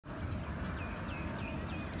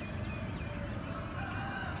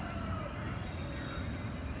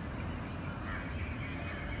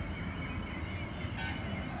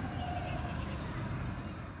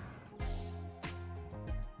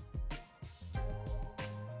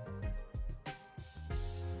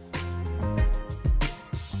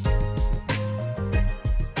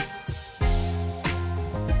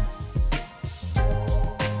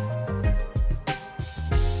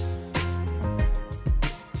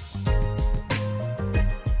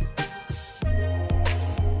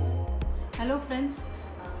Hello friends,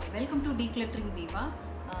 welcome to Declutering Diva.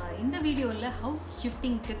 இந்த வீடியோல house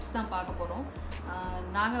shifting tips தான் பார்க்க போறோம்.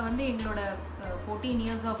 நாங்க வந்து எங்களோட 14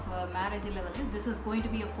 years of marriageல வந்து this is going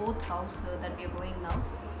to be a fourth house that we are going now.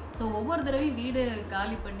 So ஒவ்வொரு தடவையும் வீடு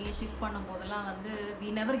காலி பண்ணி ஷிஃப்ட் பண்ணும்போதெல்லாம் வந்து we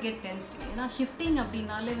never get tensed. ஏன்னா ஷிஃப்டிங்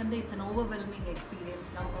அப்படினாலே வந்து it's an overwhelming experience.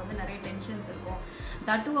 நமக்கு வந்து நிறைய டென்ஷன்ஸ் இருக்கும்.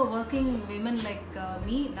 That to a working women like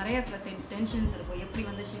me நிறைய டென்ஷன்ஸ் இருக்கும். எப்படி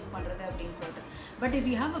வந்து ஷிஃப்ட் பண்றது அப்படினு சொல்லிட்டு. But if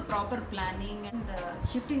you have a proper planning and the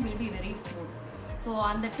shifting will be very smooth. So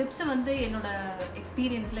அந்த டிப்ஸ் வந்து என்னோட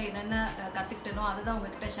எக்ஸ்பீரியன்ஸ்ல என்னென்ன கத்துக்கிட்டனோ அதை தான்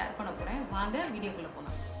உங்ககிட்ட ஷேர் பண்ண போறேன். வாங்க வீடியோக்குள்ள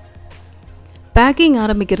போலாம். பேக்கிங்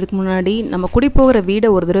ஆரம்பிக்கிறதுக்கு முன்னாடி நம்ம குடி போகிற வீடை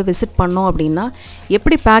ஒரு தடவை விசிட் பண்ணோம் அப்படின்னா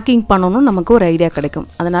எப்படி பேக்கிங் பண்ணணும்னு நமக்கு ஒரு ஐடியா கிடைக்கும்.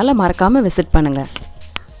 அதனால் மறக்காமல் விசிட் பண்ணுங்கள்.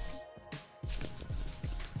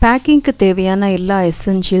 பேக்கிங்க்கு தேவையான எல்லா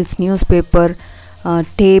essentials, news paper,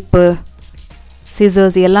 tape,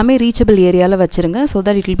 scissors எல்லாமே ரீச்சபிள் ஏரியாவில் வச்சுருங்க. So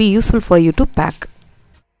that it will be useful for you to back.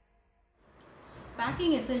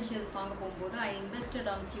 Packing essentials வாங்க போகும்போது ஐ invested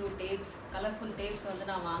on few tabs, colourful tabs வந்து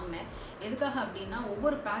நான் வாங்கினேன். எதுக்காக அப்படின்னா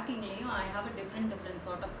ஒவ்வொரு பேக்கிங்லேயும் I have a different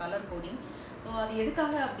sort of colour coding. So அது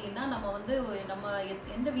எதுக்காக அப்படின்னா நம்ம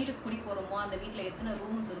எந்த வீட்டுக்கு குடி போகிறோமோ அந்த வீட்டில் எத்தனை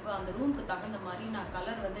ரூம்ஸ் இருக்கோ அந்த ரூமுக்கு தகுந்த மாதிரி நான்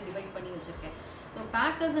கலர் வந்து டிவைட் பண்ணி வச்சுருக்கேன். ஸோ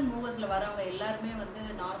பேக்கர்ஸ் அண்ட் மூவர்ஸில் வரவங்க எல்லாருமே வந்து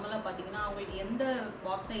நார்மலாக பார்த்தீங்கன்னா அவங்களுக்கு எந்த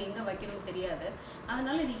பாக்ஸை எங்கே வைக்கணும்னு தெரியாது.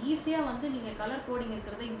 அதனால் இது ஈஸியாக வந்து நீங்கள் கலர் கோடிங்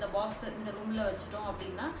இருக்கிறத இந்த பாக்ஸை இந்த ரூமில் வச்சுட்டோம்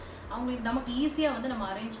அப்படின்னா அவங்களுக்கு நமக்கு ஈஸியாக வந்து நம்ம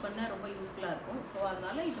அரேஞ்ச் பண்ண ரொம்ப யூஸ்ஃபுல்லாக இருக்கும். ஸோ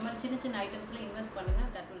அதனால் இது மாதிரி சின்ன சின்ன ஐட்டம்ஸில் இன்வெஸ்ட்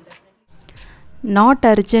பண்ணுங்கள். That will definitely. Not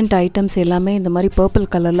urgent items எல்லாமே இந்த மாதிரி பர்பிள்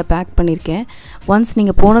கலரில் பேக் பண்ணியிருக்கேன். ஒன்ஸ்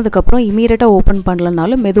நீங்கள் போனதுக்கப்புறம் இமீடியட்டாக ஓப்பன்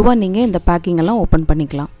பண்ணலனாலும் மெதுவாக நீங்கள் இந்த பேக்கிங் எல்லாம் ஓப்பன்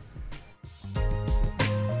பண்ணிக்கலாம்.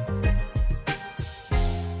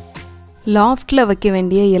 லாஃப்டில் வைக்க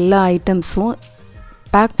வேண்டிய எல்லா ஐட்டம்ஸும்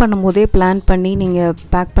பேக் பண்ணும்போதே பிளான் பண்ணி நீங்கள்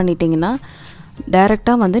பேக் பண்ணிட்டீங்கன்னா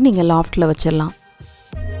டைரெக்டாக வந்து நீங்கள் லாஃப்டில் வச்சிடலாம்.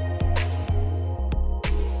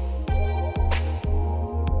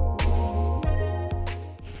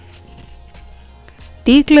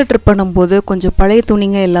 டீக்ளட்டர் பண்ணும்போது கொஞ்சம் பழைய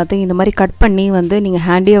துணிங்க எல்லாத்தையும் இந்த மாதிரி கட் பண்ணி வந்து நீங்கள்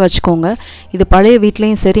ஹேண்டியாக வச்சுக்கோங்க. இது பழைய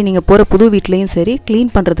வீட்லேயும் சரி, நீங்கள் போகிற புது வீட்லேயும் சரி,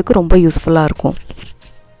 க்ளீன் பண்ணுறதுக்கு ரொம்ப யூஸ்ஃபுல்லாக இருக்கும்.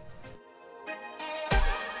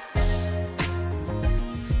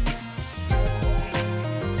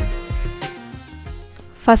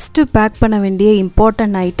 ஃபஸ்ட்டு பேக் பண்ண வேண்டிய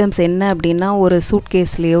இம்பார்ட்டண்ட் ஐட்டம்ஸ் என்ன அப்படின்னா ஒரு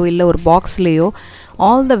சூட்கேஸ்லேயோ இல்லை ஒரு பாக்ஸ்லேயோ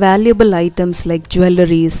all the valuable items like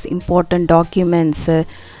jewelleries, important documents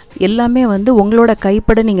எல்லாமே வந்து உங்களோட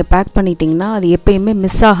கைப்பட நீங்கள் பேக் பண்ணிட்டீங்கன்னா அது எப்பயுமே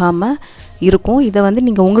மிஸ் ஆகாமல் இருக்கும். இதை வந்து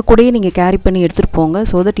நீங்கள் உங்கள் கூடயே நீங்கள் கேரி பண்ணி எடுத்துகிட்டு போங்க.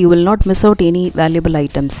 So that you will not miss out any valuable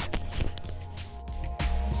items.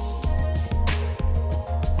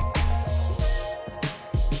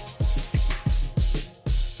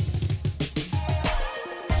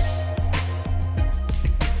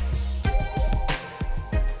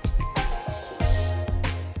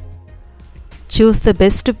 Choose the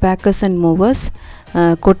best packers and movers.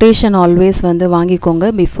 Quotation always வந்து வாங்கிக்கோங்க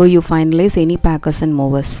before you finalize any packers and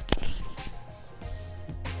movers.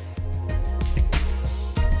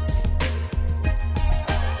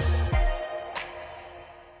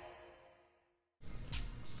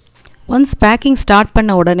 Once baking start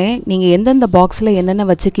பண்ண உடனே நீங்கள் எந்தெந்த பாக்ஸில் என்னென்ன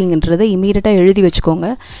வச்சுக்கிங்கன்றதை இமீடியட்டாக எழுதி வச்சுக்கோங்க.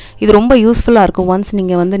 இது ரொம்ப யூஸ்ஃபுல்லாக இருக்கும். ஒன்ஸ்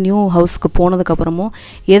நீங்கள் வந்து நியூ ஹவுஸ்க்கு போனதுக்கப்புறமும்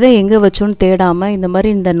எதை எங்கே வச்சோன்னு தேடாமல் இந்த மாதிரி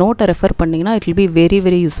இந்த நோட்டை ரெஃபர் பண்ணிங்கன்னா it will be very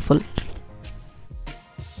very useful.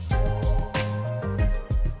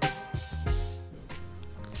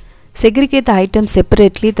 Segregate the item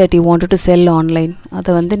separately that you want to sell online. அதை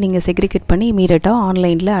வந்து நீங்கள் செக்ரிகேட் பண்ணி இமீடியட்டாக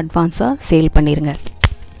ஆன்லைனில் அட்வான்ஸாக சேல் பண்ணிடுங்க.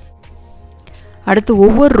 அடுத்து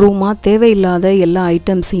ஒவ்வொரு ரூமாக தேவையில்லாத எல்லா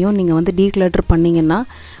ஐட்டம்ஸையும் நீங்கள் வந்து டீக்ளட்டர் பண்ணிங்கன்னா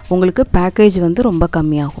உங்களுக்கு பேக்கேஜ் வந்து ரொம்ப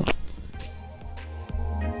கம்மியாகும்.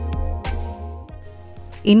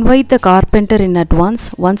 Invite the carpenter in advance.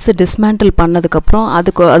 Once dismantle பண்ணதுக்கப்புறம்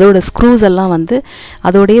அதோட ஸ்க்ரூஸ் எல்லாம் வந்து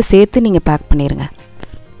அதோடையே சேர்த்து நீங்கள் பேக் பண்ணிடுங்க.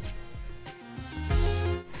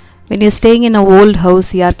 when you're staying in a old house,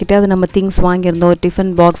 யார்கிட்டயாவது நம்ம திங்ஸ் வாங்கியிருந்தோம்,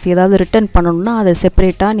 டிஃபன் பாக்ஸ் ஏதாவது ரிட்டர்ன் பண்ணணும்னா அதை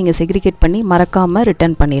செப்பரேட்டாக நீங்கள் செக்ரிகேட் பண்ணி மறக்காமல்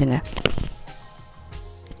ரிட்டர்ன் பண்ணிடுங்க.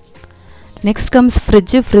 நெக்ஸ்ட் கம்ஸ்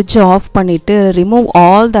ஃப்ரிட்ஜ் ஆஃப் பண்ணிவிட்டு remove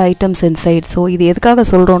all the items inside. So இது எதுக்காக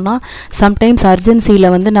சொல்கிறோன்னா சம்டைம்ஸ் அர்ஜென்சியில்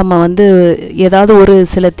வந்து நம்ம வந்து ஏதாவது ஒரு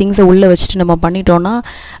சில திங்ஸை உள்ளே வச்சுட்டு நம்ம பண்ணிட்டோன்னா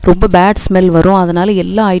ரொம்ப பேட் ஸ்மெல் வரும். அதனால்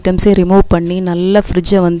எல்லா ஐட்டம்ஸையும் ரிமூவ் பண்ணி நல்லா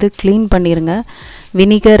ஃப்ரிட்ஜை வந்து க்ளீன் பண்ணிடுங்க.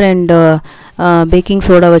 வினிகர் அண்ட் பேக்கிங்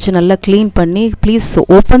சோடா வச்சு நல்லா க்ளீன் பண்ணி please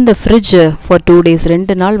open the fridge for 2 days.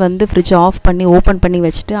 2 நாள் வந்து ஃப்ரிட்ஜை ஆஃப் பண்ணி ஓப்பன் பண்ணி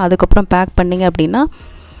வச்சுட்டு அதுக்கப்புறம் பேக் பண்ணிங்க அப்படின்னா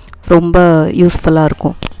ரொம்ப யூஸ்ஃபுல்லாக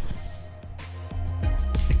இருக்கும்.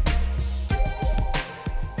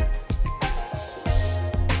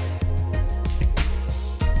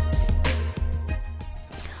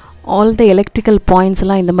 ஆல் த எலக்ட்ரிக்கல்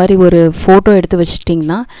பாயிண்ட்ஸ்லாம் இந்த மாதிரி ஒரு ஃபோட்டோ எடுத்து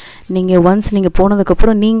வச்சிட்டிங்கன்னா நீங்கள் ஒன்ஸ் நீங்கள்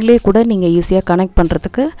போனதுக்கப்புறம் நீங்களே கூட நீங்கள் ஈஸியாக கனெக்ட்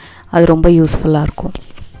பண்ணுறதுக்கு அது ரொம்ப யூஸ்ஃபுல்லாக இருக்கும்.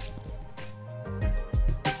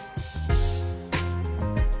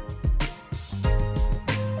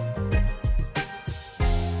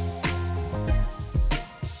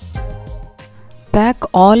 Pack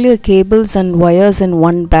all your cables and wires in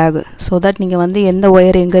one bag so that நீங்கள் வந்து எந்த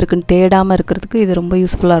ஒயர் எங்கே இருக்குன்னு தேடாமல் இருக்கிறதுக்கு இது ரொம்ப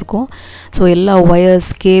யூஸ்ஃபுல்லாக இருக்கும். ஸோ எல்லா ஒயர்ஸ்,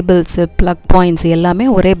 கேபிள்ஸு, ப்ளக் பாயிண்ட்ஸ் எல்லாமே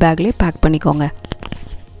ஒரே பேக்லேயே பேக் பண்ணிக்கோங்க.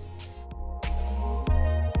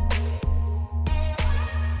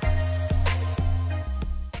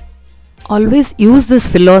 Always use this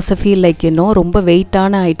philosophy like ரொம்ப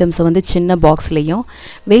வெயிட்டான ஐட்டம்ஸை வந்து சின்ன பாக்ஸ்லேயும்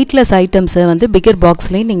வெயிட்லெஸ் ஐட்டம்ஸை வந்து பிக்கர்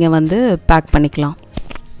பாக்ஸ்லேயும் நீங்கள் வந்து பேக் பண்ணிக்கலாம்.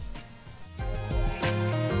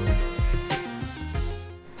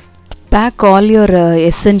 Back all your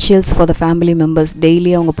essentials for the family members. Daily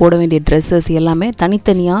அவங்க போட வேண்டிய ட்ரெஸ்ஸஸ் எல்லாமே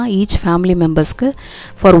தனித்தனியாக ஈச் ஃபேமிலி மெம்பர்ஸ்க்கு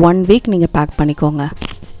ஃபார் 1 வீக் நீங்கள் பேக் பண்ணிக்கோங்க.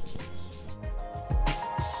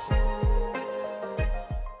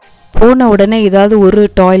 போன உடனே ஏதாவது ஒரு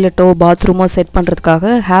டாய்லெட்டோ பாத்ரூமோ செட்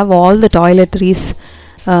பண்ணுறதுக்காக have all the toiletries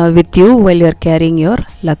with you while you are carrying your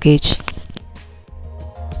luggage.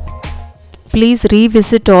 Please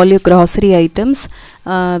revisit all your grocery items.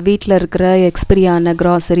 வீட்டில் இருக்கிற எக்ஸ்பிரியான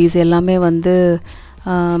க்ராசரிஸ் எல்லாமே வந்து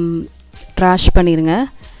ட்ராஷ் பண்ணிடுங்க.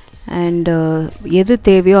 அண்டு எது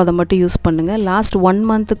தேவையோ அதை மட்டும் யூஸ் பண்ணுங்கள். லாஸ்ட் 1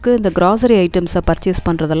 மந்த்துக்கு இந்த க்ராசரி ஐட்டம்ஸை பர்ச்சேஸ்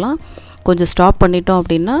பண்ணுறதெல்லாம் கொஞ்சம் ஸ்டாப் பண்ணிட்டோம்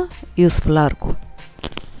அப்படின்னா யூஸ்ஃபுல்லாக இருக்கும்.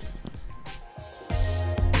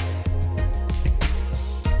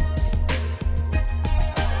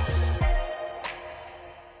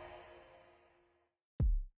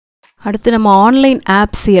 அடுத்து நம்ம ஆன்லைன்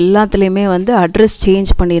ஆப்ஸ் எல்லாத்துலேயுமே வந்து அட்ரஸ்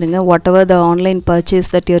சேஞ்ச் பண்ணிடுங்க. What ever the online purchase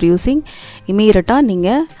that your using இமீடியட்டாக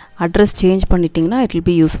நீங்கள் அட்ரஸ் சேஞ்ச் பண்ணிட்டீங்கன்னா இட் வில்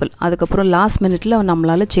பி யூஸ்ஃபுல். அதுக்கப்புறம் லாஸ்ட் மினிட்ல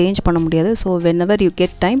நம்மளால் சேஞ்ச் பண்ண முடியாது. So when ever you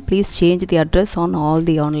get time please change the address on all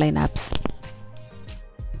the online apps.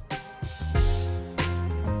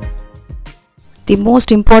 The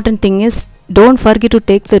most important thing is don't forget to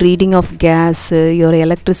take the reading of case, your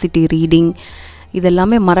electricity reading.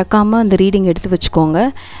 இதெல்லாமே மறக்காமல் அந்த reading எடுத்து வச்சுக்கோங்க.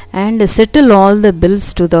 And settle all the bills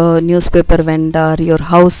to the news paper vendor, your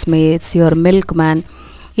housemates, your milk man,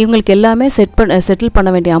 இவங்களுக்கு எல்லாமே settle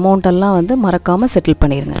பண்ண வேண்டிய அமௌண்ட்டெல்லாம் வந்து மறக்காமல் செட்டில்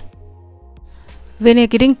பண்ணிடுங்க. When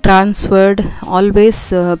you're getting transferred, always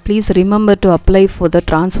please remember to apply for the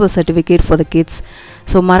transfer certificate for the kids.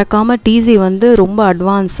 So மறக்காமல் DC வந்து ரொம்ப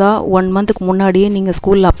அட்வான்ஸாக 1 மந்த்துக்கு முன்னாடியே நீங்கள்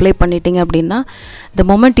ஸ்கூலில் அப்ளை பண்ணிட்டீங்க அப்படின்னா the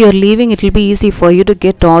moment you are leaving it will be easy for you to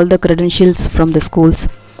get all the credentials from the schools.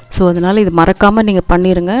 So அதனால் இது மறக்காமல் நீங்கள்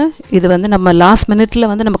பண்ணிடுங்க. இது வந்து நம்ம லாஸ்ட் மினிட்ல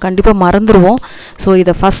வந்து நம்ம கண்டிப்பாக மறந்துடுவோம். ஸோ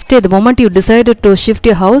இதை first the moment you decided to shift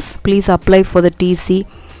your house, please apply for the TC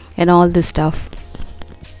and all this stuff.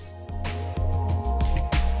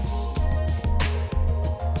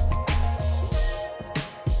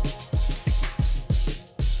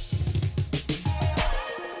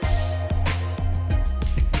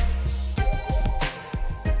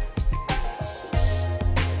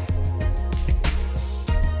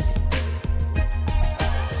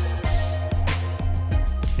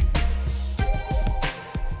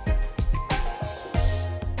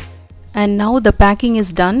 And now the packing is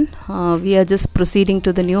done. We are just proceeding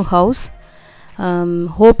to the new house.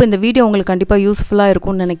 Hope இந்த video உங்களுக்கு கண்டிப்பாக யூஸ்ஃபுல்லாக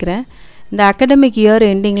இருக்கும்னு நினைக்கிறேன். இந்த academic year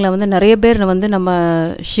எண்டிங்கில் வந்து நிறைய பேர் வந்து நம்ம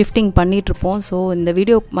ஷிஃப்டிங் பண்ணிகிட்ருப்போம். ஸோ இந்த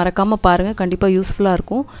வீடியோ மறக்காமல் பாருங்கள், கண்டிப்பாக யூஸ்ஃபுல்லாக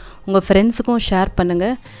இருக்கும். உங்கள் ஃப்ரெண்ட்ஸுக்கும் ஷேர்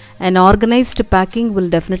பண்ணுங்கள். And organized packing will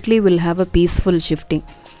definitely have a peaceful shifting.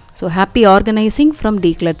 So happy organizing from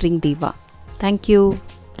Decluttering Diva. Thank you.